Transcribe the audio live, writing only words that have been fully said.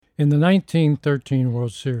In the 1913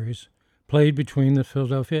 World Series, played between the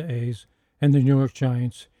Philadelphia A's and the New York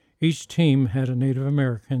Giants, each team had a Native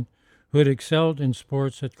American who had excelled in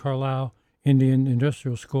sports at Carlisle Indian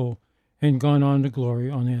Industrial School and gone on to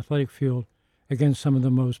glory on the athletic field against some of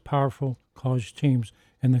the most powerful college teams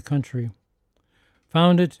in the country.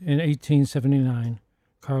 Founded in 1879,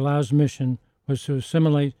 Carlisle's mission was to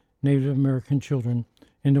assimilate Native American children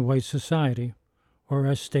into white society, or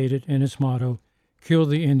as stated in its motto, "Kill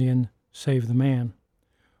the Indian, save the man."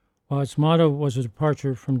 While its motto was a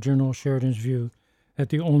departure from General Sheridan's view that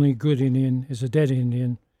the only good Indian is a dead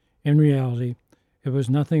Indian, in reality, it was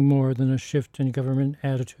nothing more than a shift in government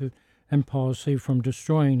attitude and policy from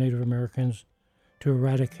destroying Native Americans to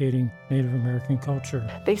eradicating Native American culture.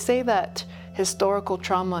 They say that historical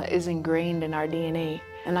trauma is ingrained in our DNA,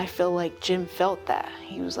 and I feel like Jim felt that.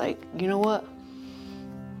 He was like, you know what?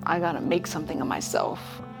 I gotta make something of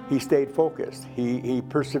myself. He stayed focused. He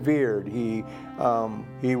persevered. He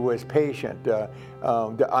was patient.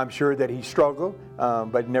 I'm sure that he struggled,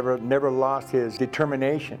 but never lost his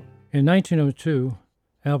determination. In 1902,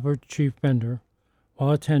 Albert Chief Bender,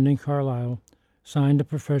 while attending Carlisle, signed a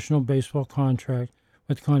professional baseball contract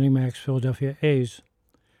with Connie Mack's Philadelphia A's.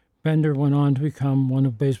 Bender went on to become one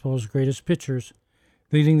of baseball's greatest pitchers,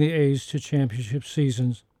 leading the A's to championship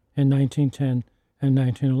seasons in 1910 and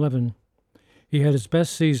 1911. He had his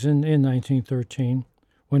best season in 1913,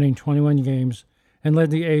 winning 21 games, and led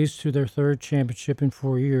the A's to their third championship in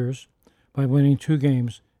 4 years by winning 2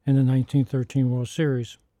 games in the 1913 World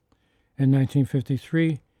Series. In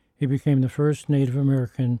 1953, he became the first Native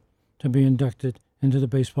American to be inducted into the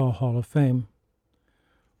Baseball Hall of Fame.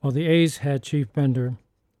 While the A's had Chief Bender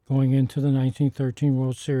going into the 1913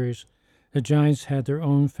 World Series, the Giants had their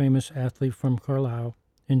own famous athlete from Carlisle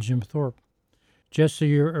in Jim Thorpe. Just a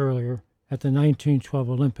year earlier, at the 1912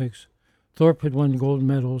 Olympics, Thorpe had won gold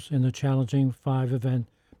medals in the challenging 5-event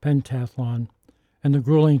pentathlon and the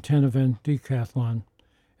grueling 10-event decathlon,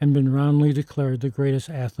 and been roundly declared the greatest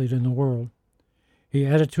athlete in the world. He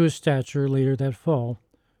added to his stature later that fall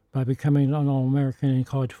by becoming an All-American in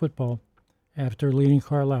college football after leading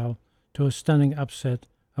Carlisle to a stunning upset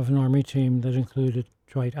of an Army team that included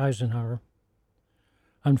Dwight Eisenhower.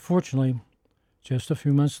 Unfortunately, just a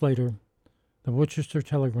few months later, the Worcester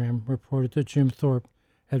Telegram reported that Jim Thorpe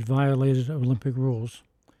had violated Olympic rules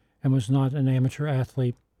and was not an amateur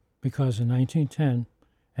athlete because in 1910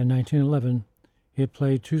 and 1911 he had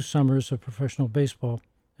played 2 summers of professional baseball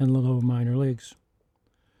in the low minor leagues.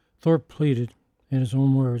 Thorpe pleaded, in his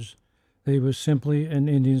own words, that he was simply an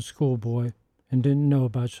Indian schoolboy and didn't know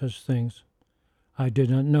about such things. I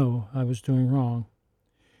did not know I was doing wrong.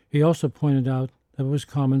 He also pointed out that it was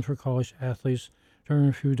common for college athletes to earn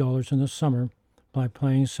a few dollars in the summer by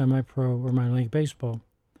playing semi-pro or minor league baseball,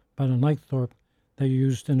 but unlike Thorpe, they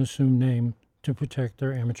used an assumed name to protect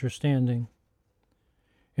their amateur standing.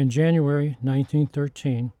 In January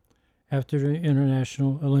 1913, after the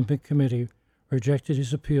International Olympic Committee rejected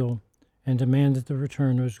his appeal and demanded the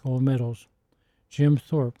return of his gold medals, Jim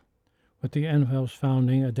Thorpe, with the NFL's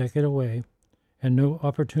founding a decade away and no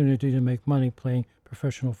opportunity to make money playing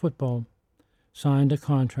professional football, signed a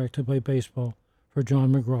contract to play baseball for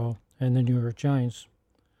John McGraw and the New York Giants.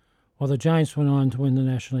 While the Giants went on to win the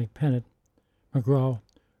National League pennant, McGraw,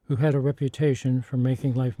 who had a reputation for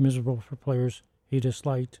making life miserable for players he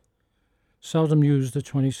disliked, seldom used the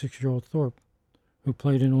 26-year-old Thorpe, who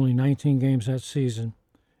played in only 19 games that season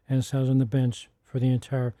and sat on the bench for the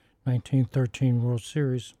entire 1913 World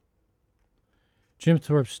Series. Jim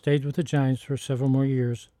Thorpe stayed with the Giants for several more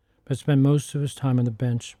years, but spent most of his time on the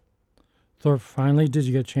bench. Thorpe finally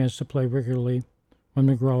did get a chance to play regularly when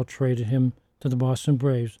McGraw traded him to the Boston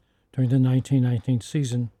Braves during the 1919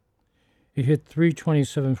 season. He hit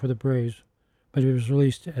 .327 for the Braves, but he was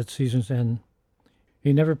released at season's end.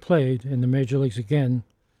 He never played in the major leagues again,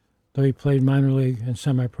 though he played minor league and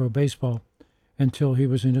semi-pro baseball until he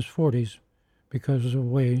was in his 40s because it was a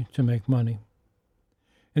way to make money.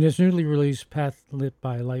 In his newly released Path Lit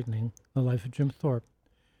by Lightning, The Life of Jim Thorpe,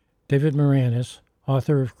 David Moranis,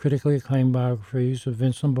 author of critically acclaimed biographies of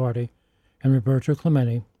Vince Lombardi and Roberto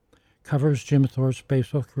Clemente, covers Jim Thorpe's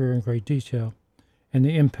baseball career in great detail and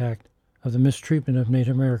the impact of the mistreatment of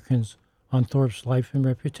Native Americans on Thorpe's life and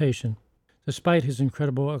reputation, despite his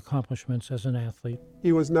incredible accomplishments as an athlete.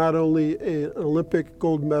 He was not only an Olympic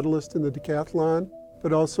gold medalist in the decathlon,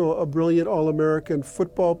 but also a brilliant All-American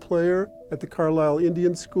football player at the Carlisle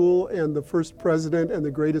Indian School and the first president and the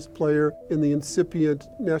greatest player in the incipient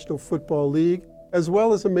National Football League, as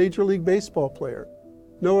well as a Major League Baseball player.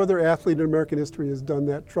 No other athlete in American history has done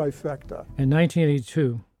that trifecta. In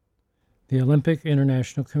 1982, the Olympic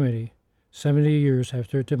International Committee 70 years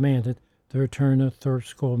after it demanded the return of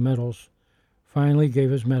Thorpe's gold medals, finally gave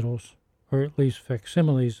his medals, or at least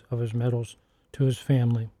facsimiles of his medals, to his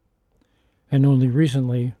family. And only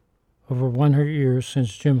recently, over 100 years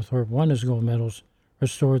since Jim Thorpe won his gold medals,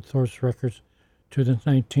 restored Thorpe's records to the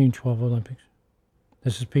 1912 Olympics.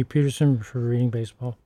 This is Pete Peterson for Reading Baseball.